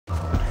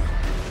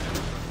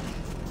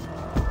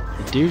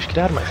douche, get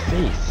out of my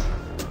face.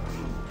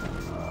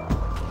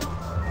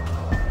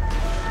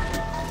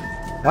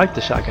 I like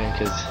the shotgun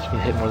because you can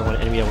hit more than one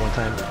enemy at one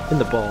time in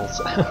the balls.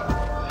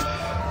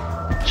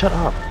 Shut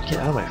up, get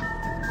out of my...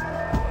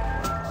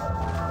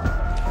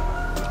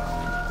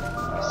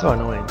 So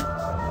annoying.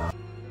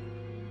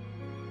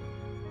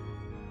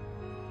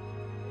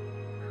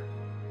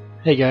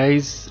 Hey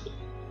guys,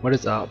 what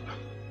is up?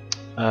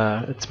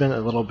 It's been a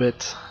little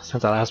bit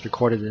since I last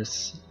recorded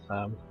this,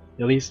 at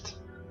least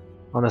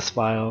on this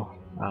file.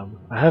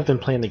 I have been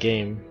playing the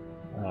game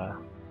a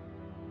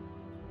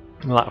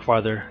lot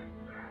farther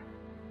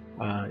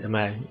in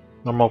my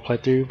normal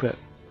playthrough, but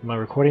in my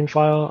recording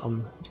file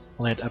I'm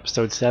only at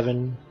episode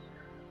 7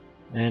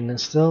 and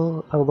it's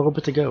still a little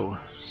bit to go.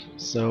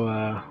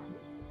 So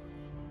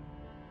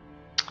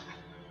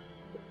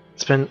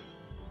it's been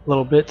a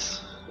little bit,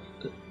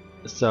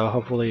 so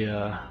hopefully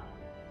I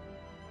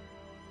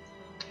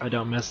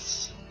don't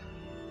mess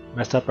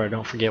up or I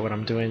don't forget what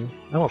I'm doing.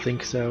 I don't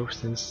think so,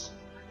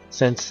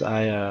 since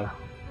I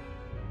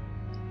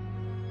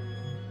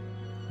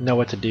know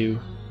what to do.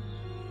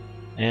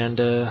 And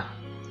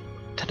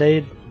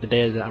today, the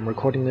day that I'm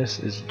recording this,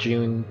 is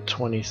June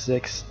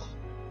 26th,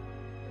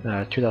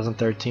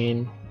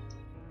 2013,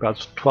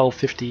 about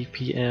 12:50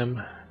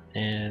 p.m.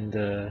 and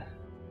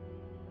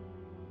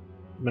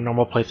my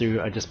normal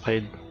playthrough I just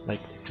played like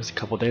just a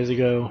couple days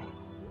ago.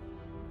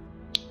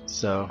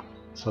 So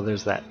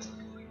there's that.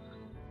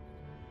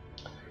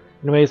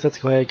 Anyways, let's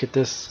go ahead and get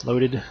this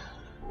loaded.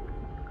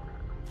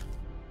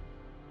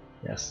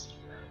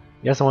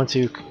 Yes, I want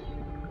to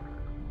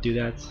do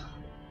that.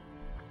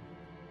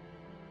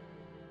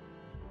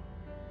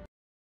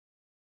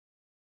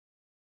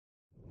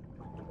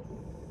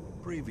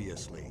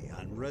 Previously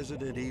on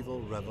Resident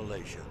Evil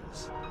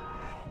Revelations.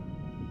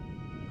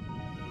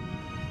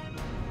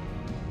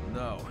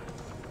 No.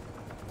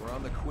 We're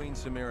on the Queen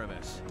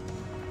Semiramis.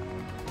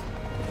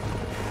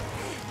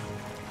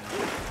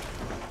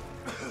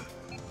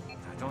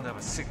 I don't have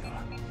a signal.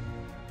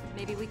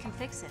 Maybe we can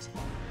fix it.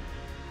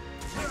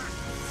 Are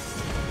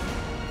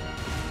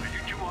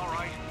you two all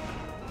right?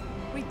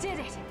 We did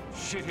it!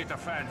 Shit hit the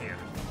fan here.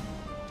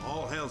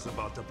 All hell's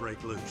about to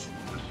break loose.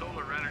 The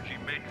solar energy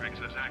matrix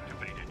is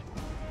activated.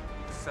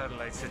 The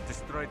satellites had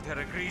destroyed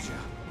Terra Grigia.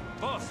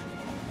 Boss,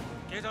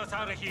 get us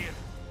out of here.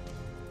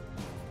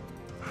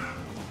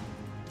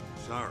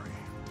 Sorry.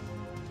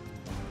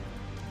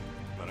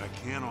 But I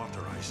can't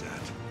authorize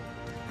that.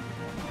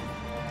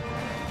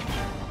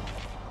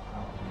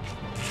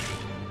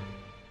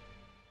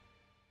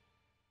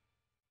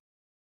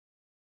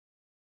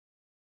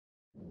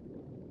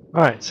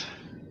 Alright.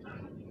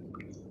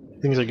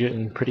 Things are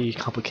getting pretty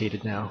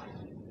complicated now.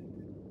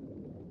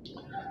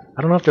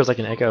 I don't know if there's like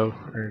an echo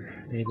or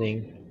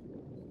anything.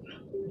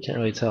 I can't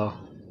really tell.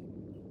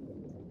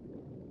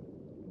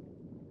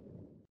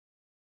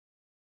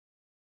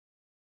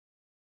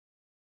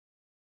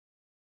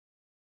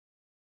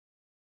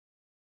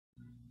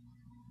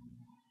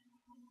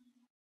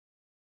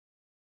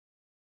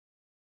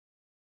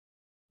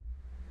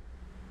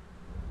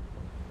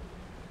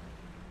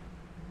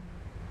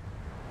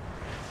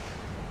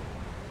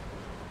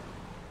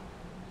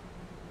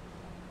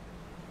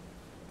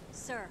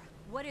 Sir,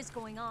 what is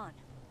going on?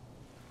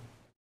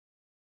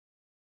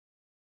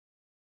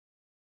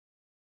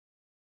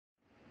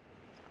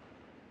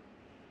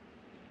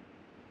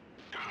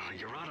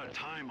 You're out of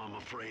time, I'm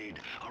afraid.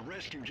 A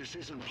rescue just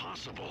isn't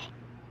possible.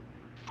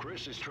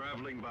 Chris is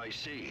traveling by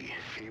sea.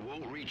 He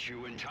won't reach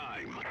you in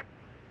time.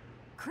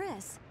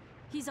 Chris?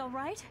 He's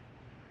alright?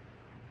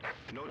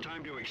 No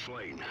time to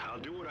explain. I'll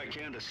do what I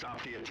can to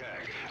stop the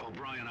attack.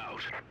 O'Brien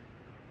out.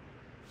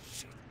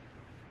 Shit.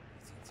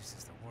 I think this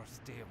is the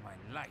worst day of my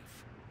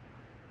life.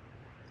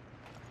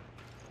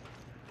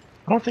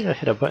 I don't think I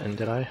hit a button,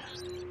 did I?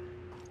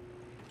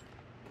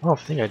 I don't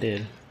think I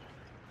did.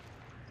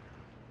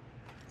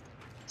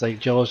 It's like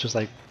Joel's just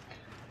like,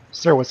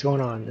 "Sir, what's going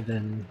on?" And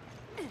then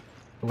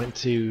I went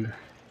to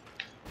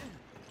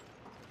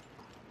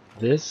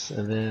this,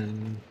 and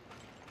then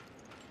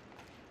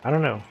I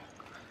don't know.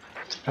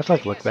 I have to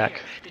like look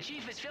back. The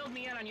chief has filled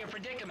me in on your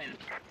predicament.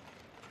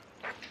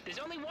 There's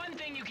only one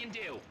thing you can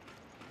do.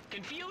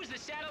 Confuse the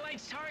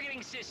satellite's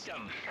targeting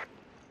system.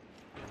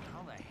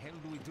 How the hell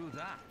do we do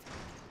that?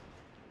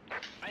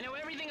 I know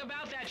everything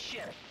about that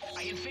ship.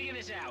 I can figure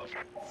this out.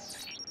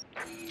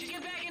 Just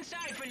get back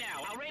inside for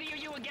now. I'll radio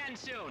you again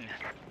soon.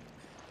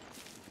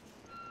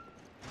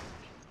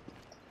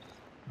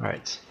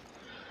 Alright.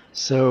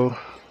 So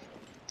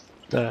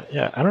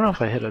yeah, I don't know if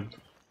I hit a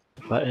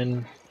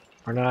button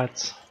or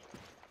not.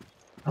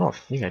 I don't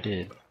think I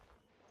did.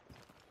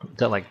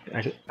 That like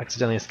I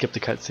accidentally skipped a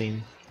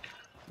cutscene.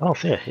 I don't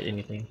think I hit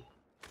anything.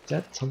 Is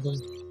that something?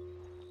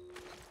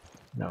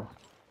 No.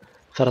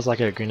 I thought it was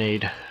like a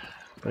grenade,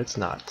 but it's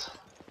not.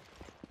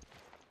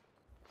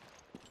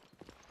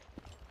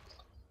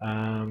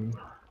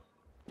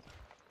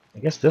 I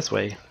guess this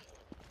way.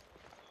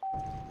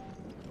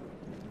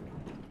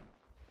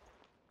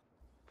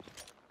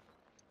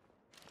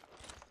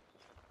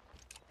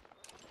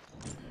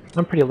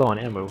 I'm pretty low on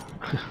ammo.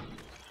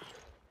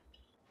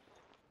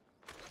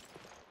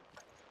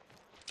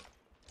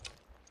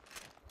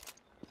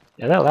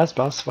 Yeah, that last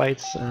boss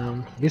fight's,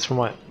 at least from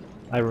what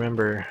I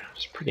remember,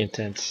 was pretty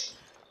intense.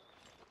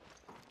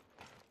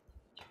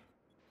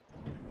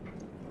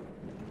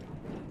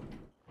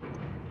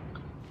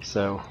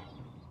 So,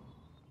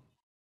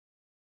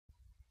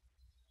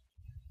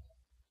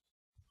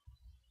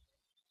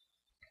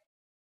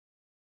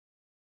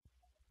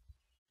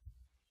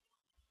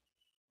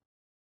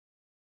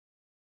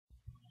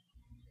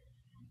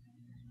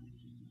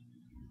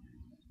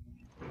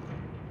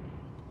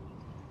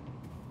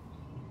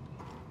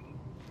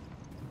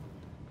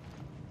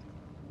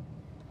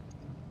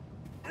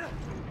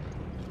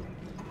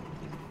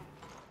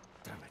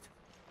 Damn it.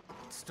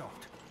 It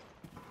stopped.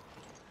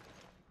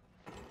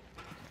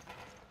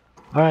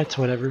 alright,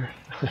 whatever.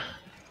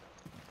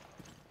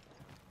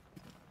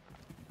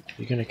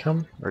 You gonna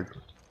come? Or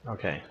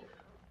okay.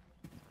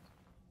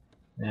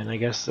 And I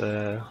guess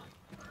I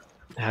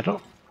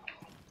don't.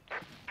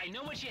 I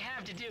know what you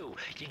have to do.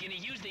 You're gonna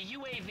use the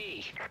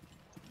UAV.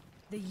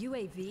 The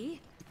UAV?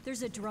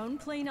 There's a drone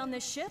plane on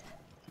this ship?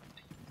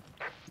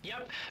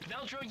 Yep,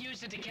 Veltro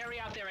used it to carry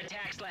out their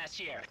attacks last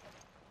year.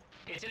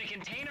 It's in a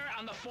container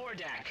on the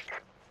foredeck.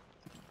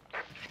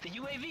 The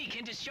UAV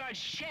can discharge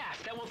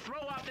chaff that will throw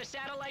off the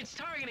satellite's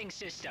targeting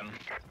system.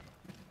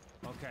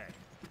 Okay.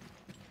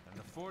 And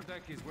the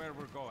foredeck is where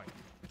we're going.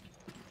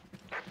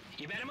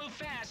 You better move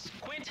fast.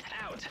 Quint,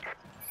 out.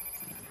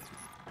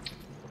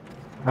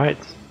 Alright.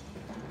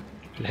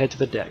 Should head to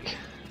the deck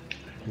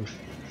and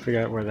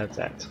figure out where that's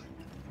at.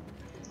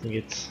 I think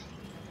it's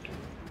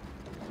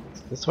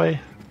this way?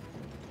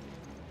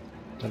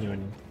 Don't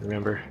even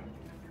remember.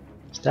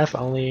 Staff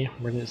only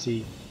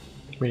emergency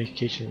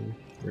communication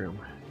room.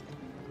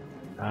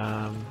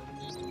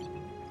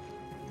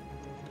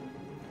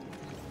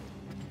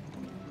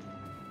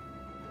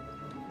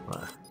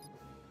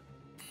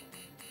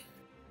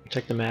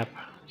 Check the map.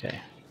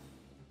 Okay.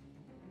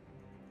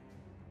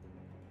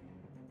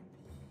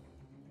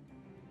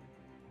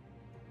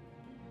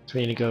 So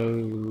we need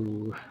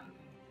to go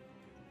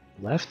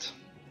left?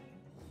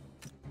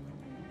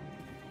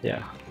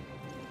 Yeah.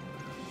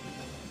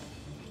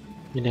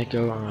 You need to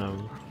go,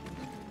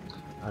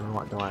 I don't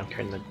know why I'm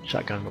carrying the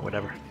shotgun, but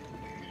whatever.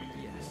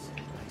 Yes,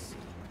 I see.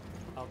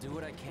 I'll do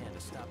what I can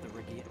to stop the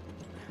Ricky.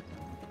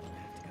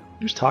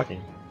 Who's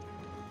talking?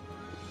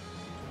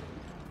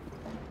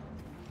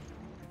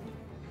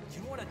 Do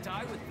you want to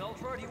die with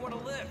Veltro or do you want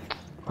to live?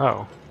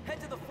 Oh.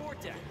 Head to the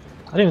foredeck.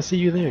 I didn't see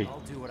you there.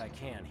 I'll do what I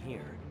can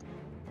here.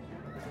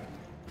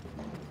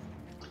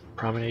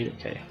 Promenade,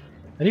 okay.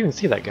 I didn't even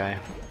see that guy.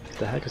 What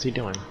the heck is he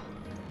doing?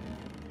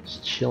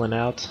 Just chilling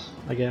out,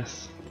 I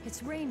guess.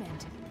 It's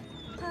Raymond.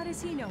 How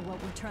does he know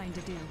what we're trying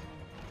to do?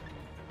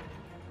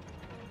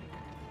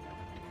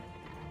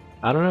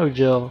 I don't know,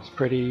 Jill. It's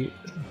pretty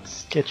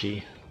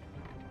sketchy.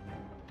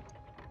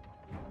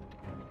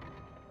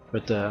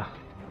 But,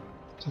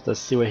 just have to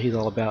see what he's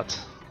all about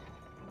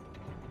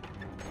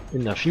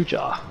in the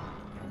future.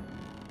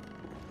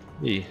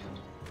 Yeah.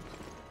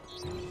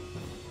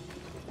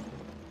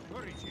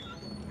 Where is you?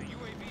 The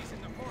UAV's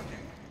in the foredeck.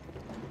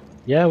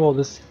 Yeah, well,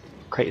 this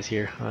crate is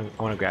here. I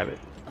want to grab it.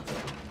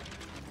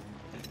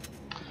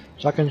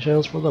 Shotgun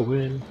shells for the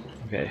win.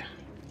 Okay.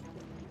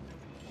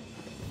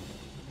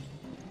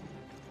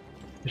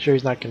 I'm sure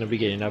he's not going to be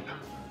getting up.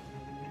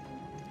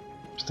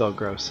 Still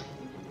gross.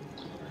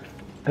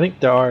 I think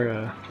there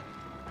are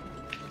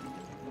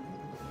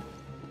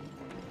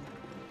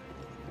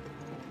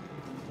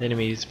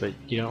enemies, but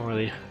you don't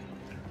really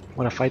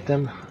want to fight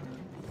them.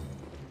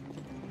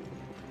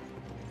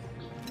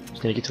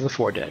 Just need to get to the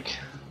foredeck.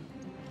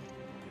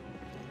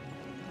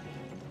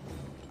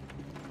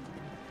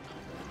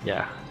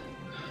 Yeah.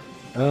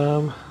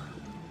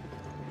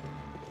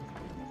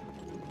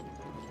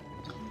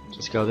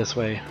 Just go this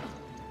way.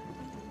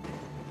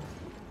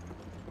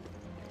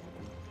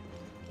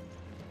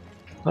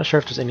 Not sure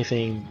if there's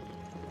anything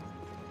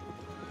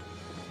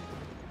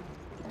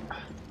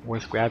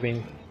worth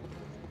grabbing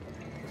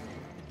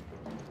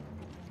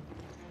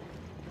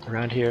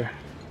around here.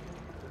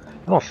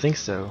 I don't think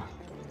so.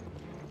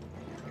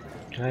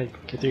 Can I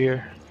get through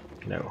here?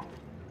 No.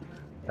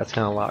 That's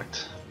kind of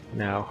locked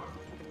now.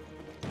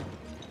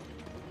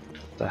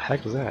 What the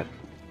heck was that?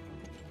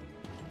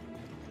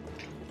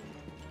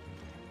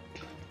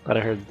 Thought I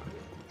heard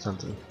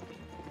something.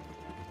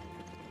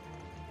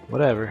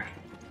 Whatever.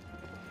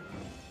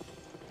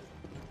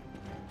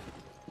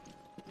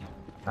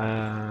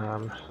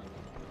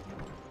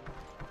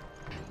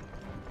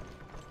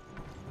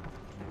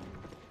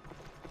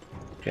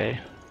 Okay.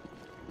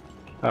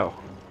 Oh.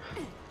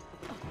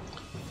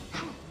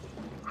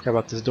 Forgot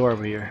about this door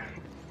over here.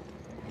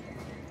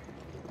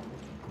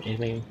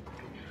 Anything?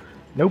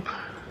 Nope.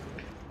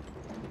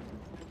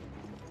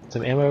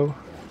 Some ammo.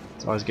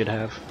 It's always good to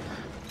have.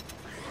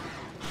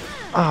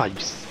 Ah, you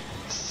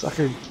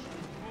sucker. More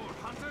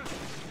hunters?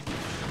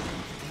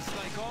 It's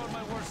like all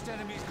my worst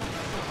enemies come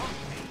back to hunt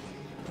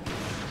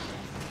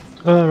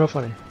me. Oh, real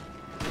funny.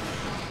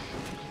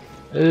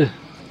 Ugh.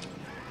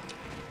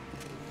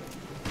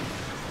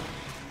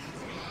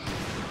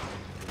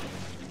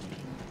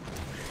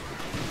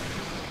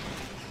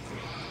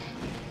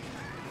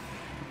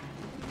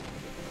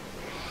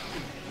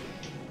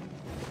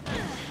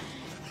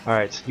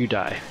 Alright, you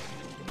die.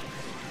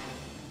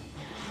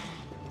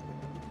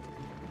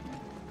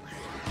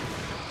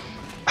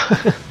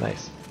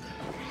 Nice.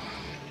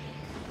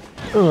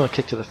 Ugh,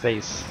 kick to the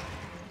face.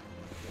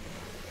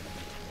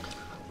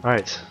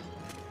 Alright.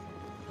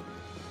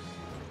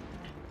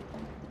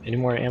 Any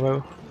more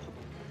ammo?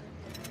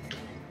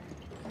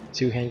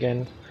 2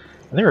 handgun.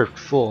 I think we're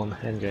full on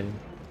handgun.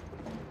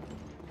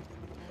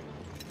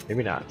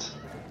 Maybe not.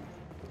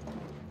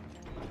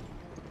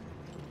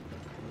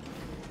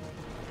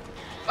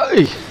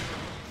 Hey!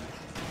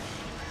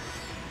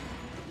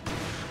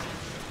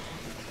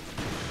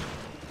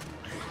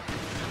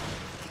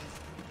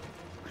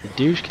 You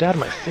douche, get out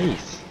of my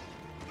face!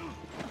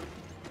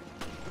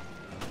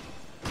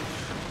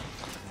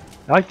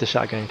 I like the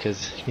shotgun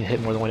because you can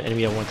hit more than one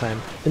enemy at one time.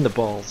 In the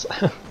balls.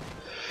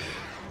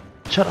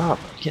 Shut up!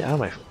 Get out of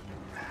my...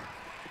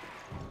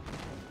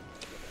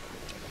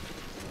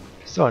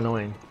 So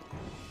annoying.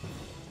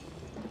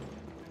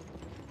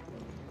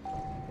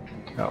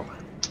 Oh.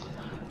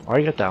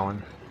 Already got that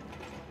one.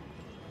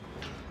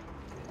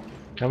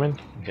 Coming?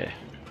 Okay.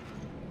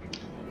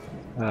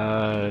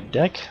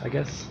 Deck, I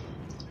guess?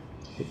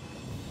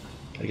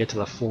 Gotta get to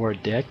the floor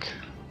deck.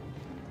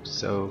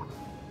 So...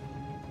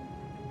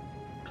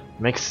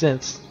 Makes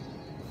sense.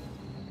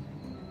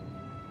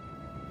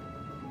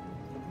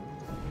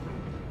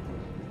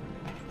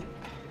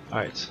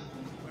 Alright.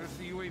 Where's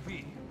the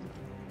UAV?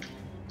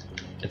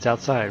 It's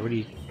outside, what do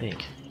you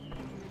think?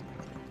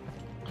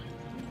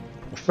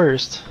 But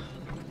first,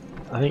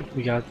 I think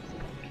we got...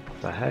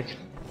 the heck?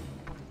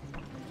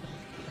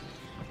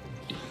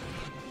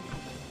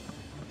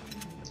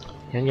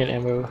 Handgun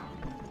ammo.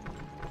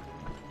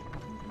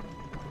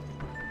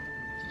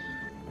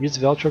 Use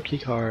Velcro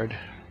keycard.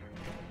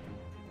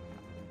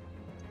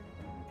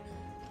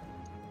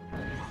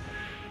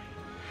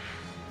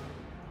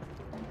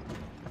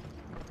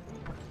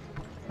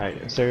 Alright,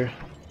 is there...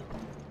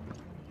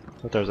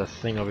 I thought there was a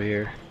thing over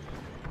here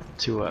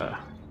to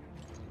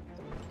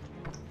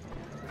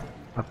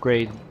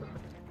upgrade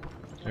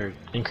or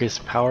increase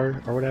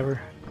power or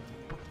whatever.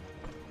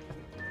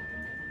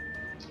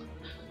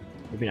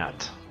 Maybe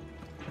not.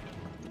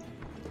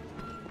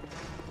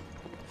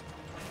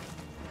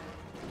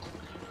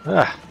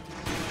 Ah!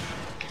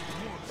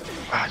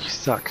 Ah, you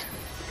suck.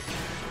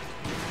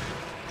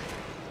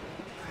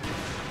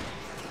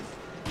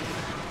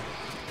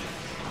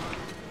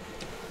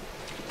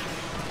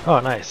 Oh,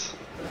 nice.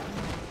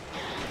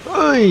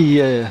 Oh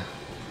yeah.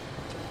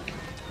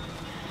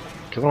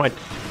 Okay, what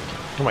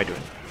am I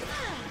doing?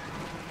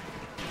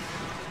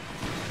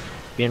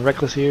 Being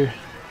reckless here.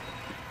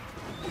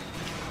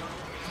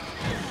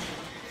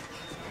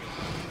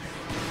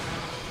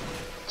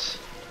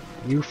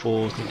 You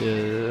fools need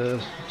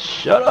to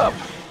shut up.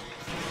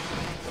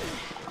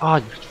 Ah,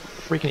 you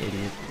freaking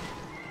idiot.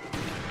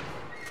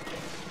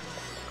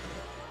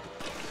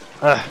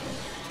 Ah,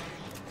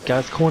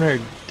 guys, corner.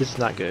 This is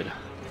not good.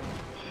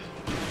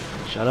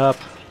 Shut up.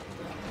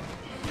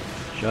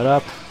 Shut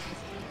up.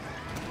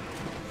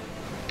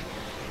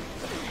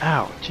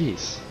 Ow,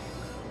 jeez.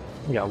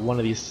 We got one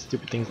of these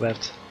stupid things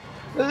left.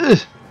 Ugh.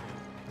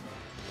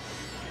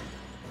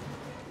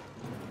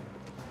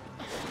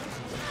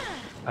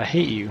 I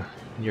hate you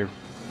and your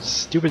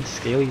stupid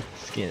scaly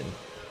skin.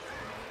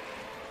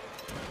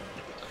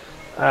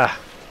 Ah,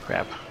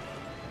 crap.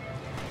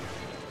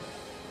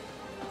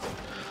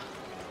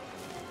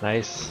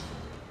 Nice.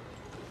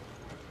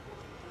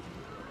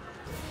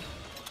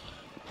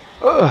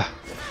 Ugh.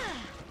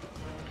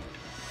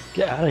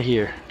 Get out of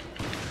here.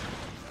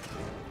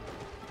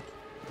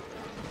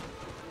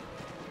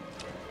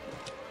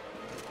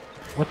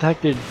 What the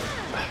heck did...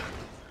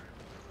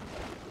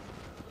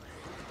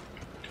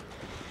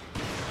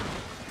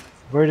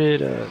 Where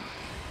did,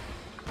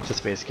 what's this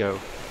space go?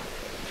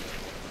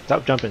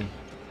 Stop jumping.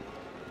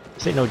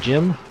 This ain't no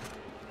gym.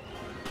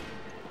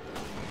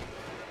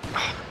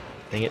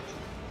 Dang it.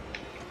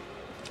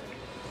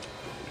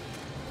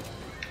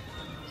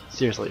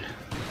 Seriously.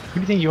 Who do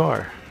you think you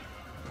are?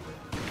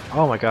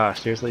 Oh my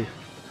gosh, seriously?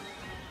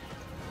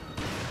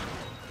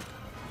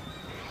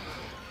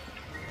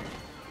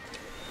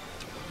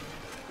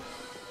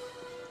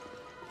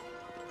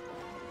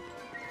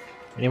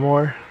 Any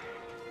more?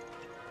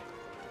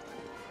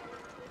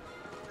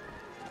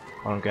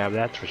 I want to grab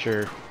that for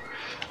sure.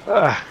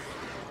 Ah!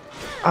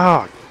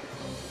 Ah!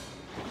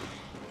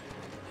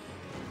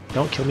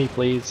 Don't kill me,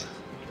 please.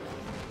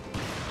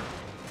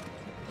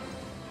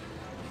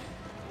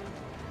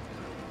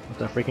 Let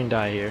the freaking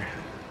die here.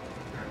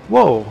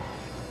 Whoa! Who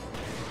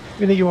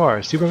do you think you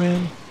are,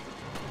 Superman?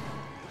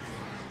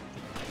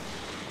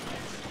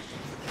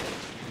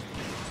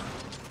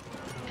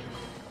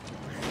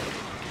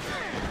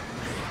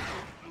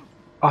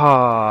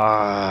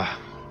 Ah!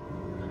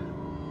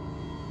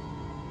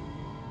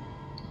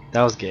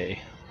 That was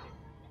gay.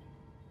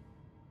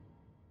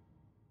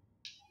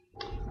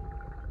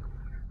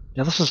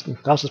 Yeah, that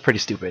was just pretty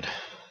stupid.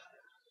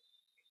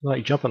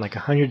 Like jumping like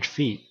 100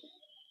 feet.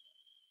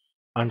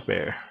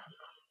 Unfair.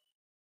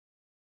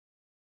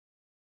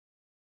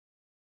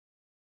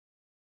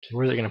 Okay,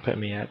 where's it gonna put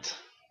me at?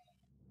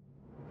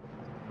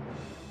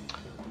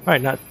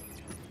 Alright, not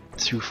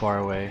too far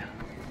away.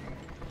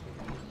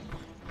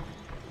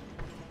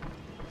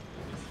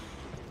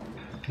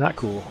 Not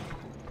cool.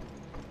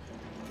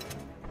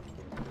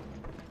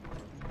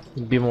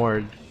 It'd be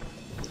more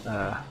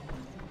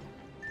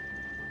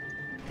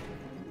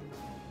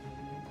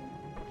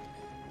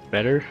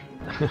better.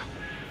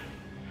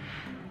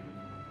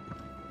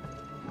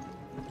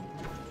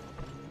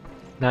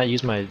 Not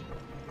use my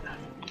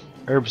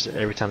herbs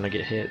every time I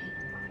get hit.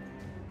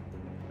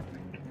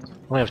 I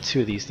only have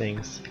 2 of these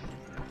things.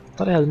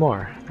 Thought I had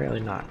more.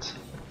 Apparently not.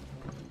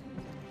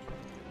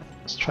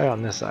 Let's try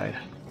on this side.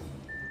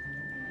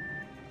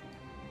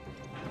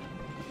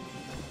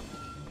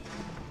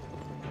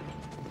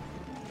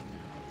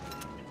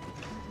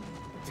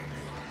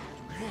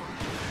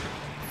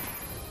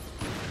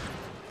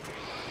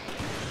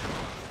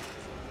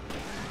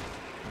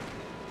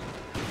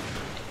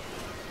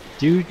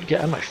 Dude, get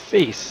out of my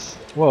face!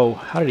 Whoa,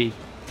 how did he...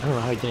 I don't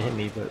know how he didn't hit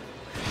me, but...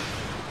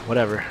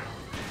 whatever.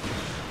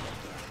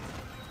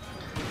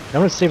 I'm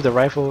gonna save the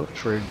rifle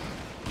for...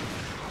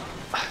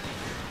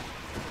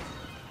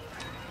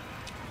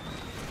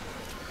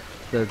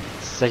 the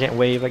second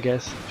wave, I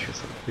guess.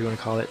 What do you want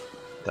to call it?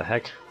 The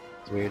heck?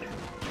 It's weird.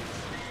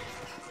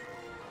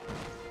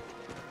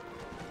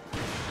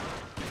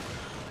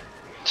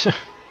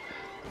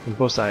 On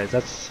both sides,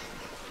 that's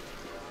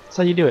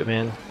how you do it,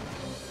 man.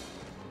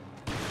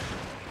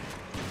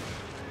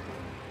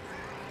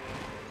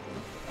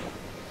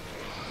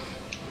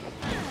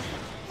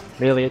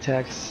 Melee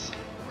attacks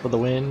for the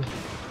win.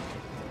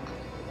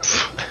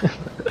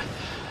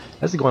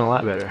 That's going a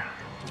lot better.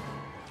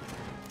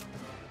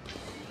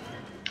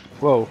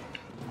 Whoa,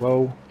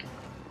 whoa,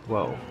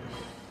 whoa.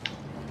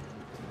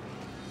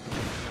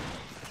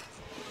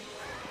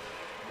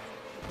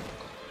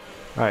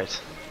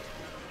 Alright.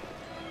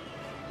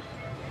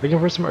 Looking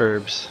for some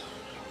herbs.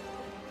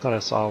 Thought I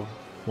saw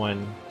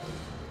one.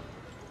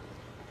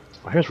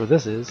 Oh, here's where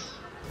this is.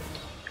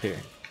 Here.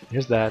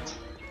 Here's that.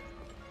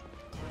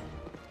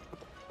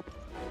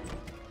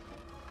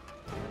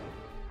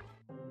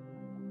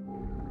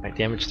 Alright,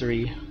 damage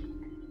 3.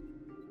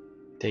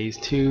 Days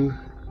 2.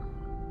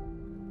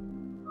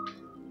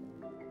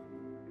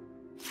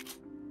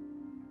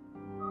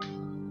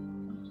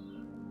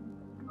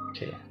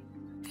 Okay.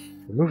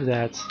 Remove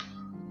that.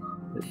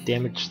 Put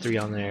damage 3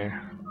 on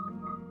there.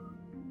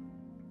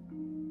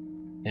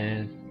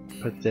 And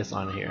put this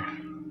on here.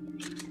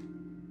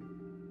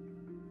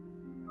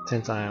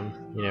 Since I'm,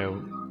 you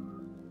know,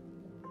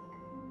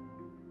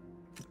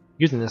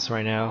 using this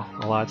right now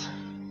a lot.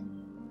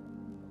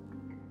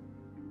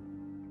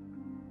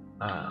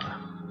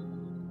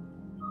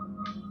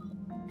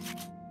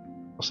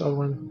 What's the other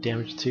one?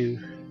 Damage 2.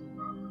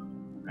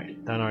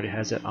 Right, that already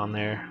has it on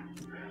there.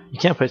 You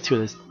can't put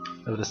 2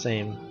 of the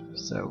same,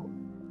 so.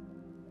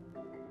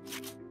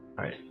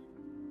 Alright.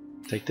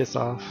 Take this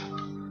off.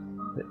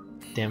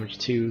 Put damage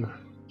 2.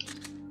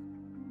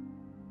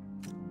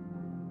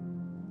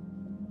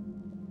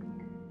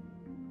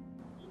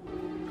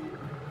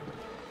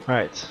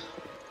 Alright.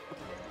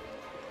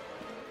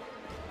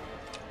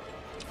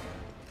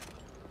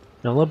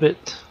 Now a little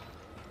bit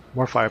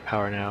more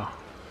firepower now.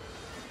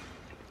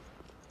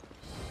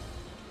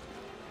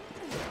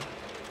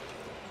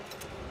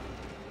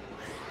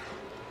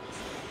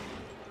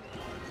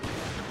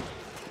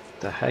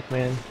 The heck,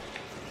 man.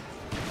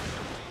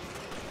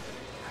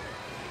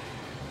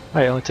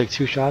 I only took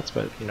 2 shots,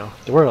 but you know,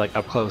 they were like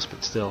up close,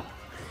 but still.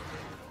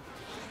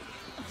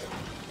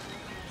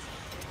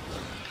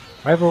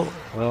 Rival,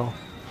 well,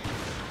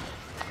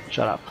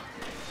 shut up.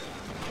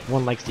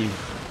 One likes you.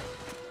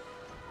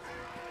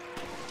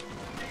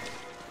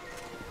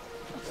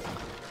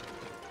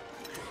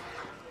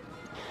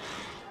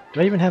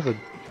 Do I even have a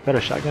better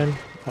shotgun?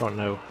 I don't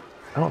know.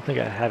 I don't think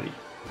I have it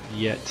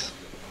yet.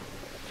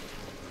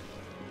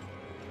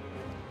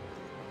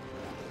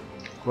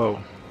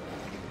 Whoa.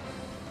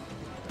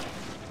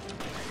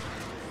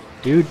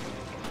 Dude.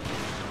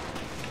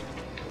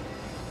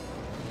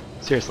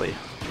 Seriously.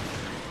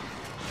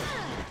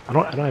 I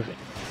don't have it.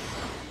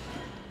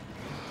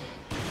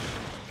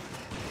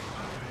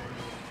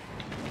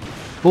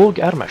 Bull,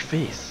 get out of my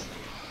face.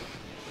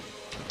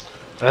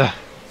 Ugh.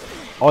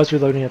 Always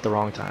reloading at the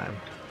wrong time.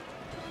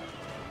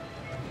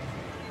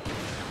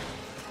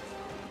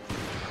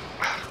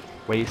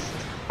 Waste.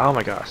 Oh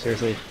my gosh,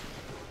 seriously.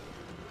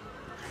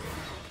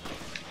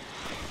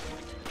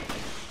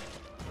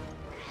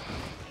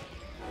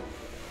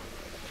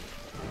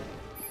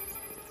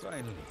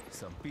 Finally,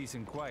 some peace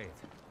and quiet.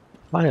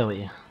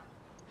 Finally.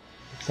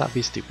 Let's not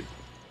be stupid.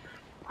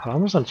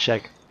 I'm just gonna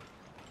check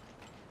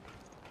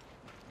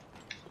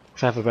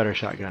if I have a better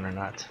shotgun or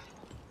not.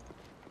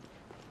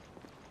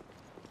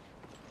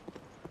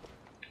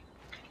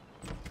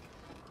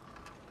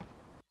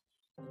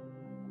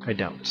 I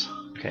don't.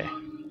 Okay.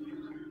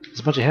 There's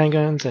a bunch of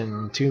handguns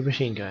and 2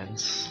 machine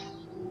guns.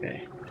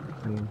 Okay.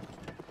 And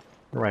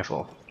a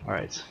rifle.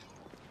 Alright.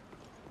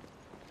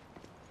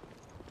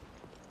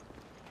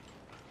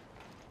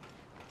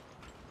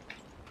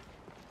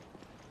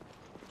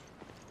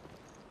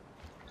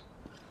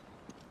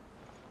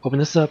 Open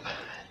this up.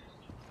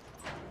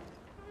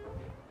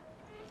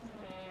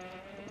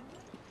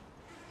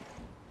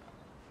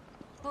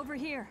 Over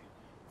here.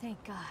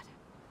 Thank God.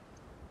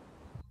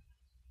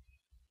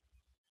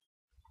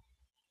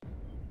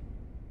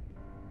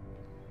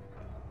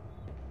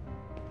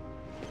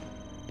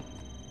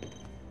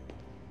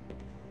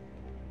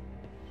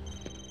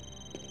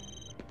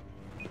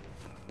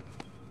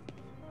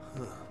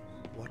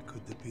 What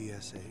could the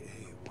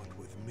BSAA want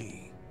with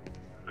me?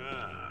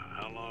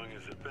 How long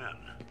has it been?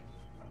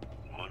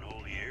 1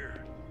 whole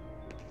year?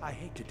 I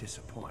hate to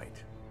disappoint,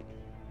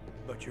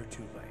 but you're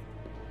too late.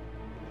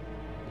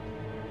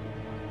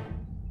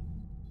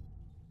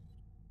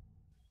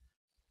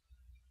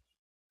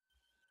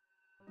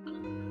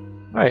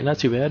 Alright, not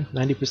too bad.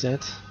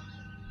 90%.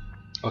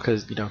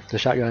 Because, you know, the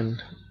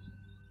shotgun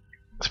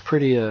is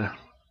pretty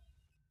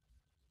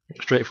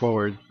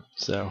straightforward,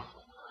 so.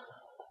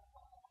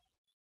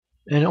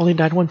 And it only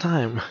died one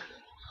time.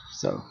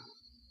 So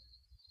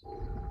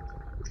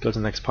let's go to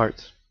the next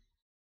part.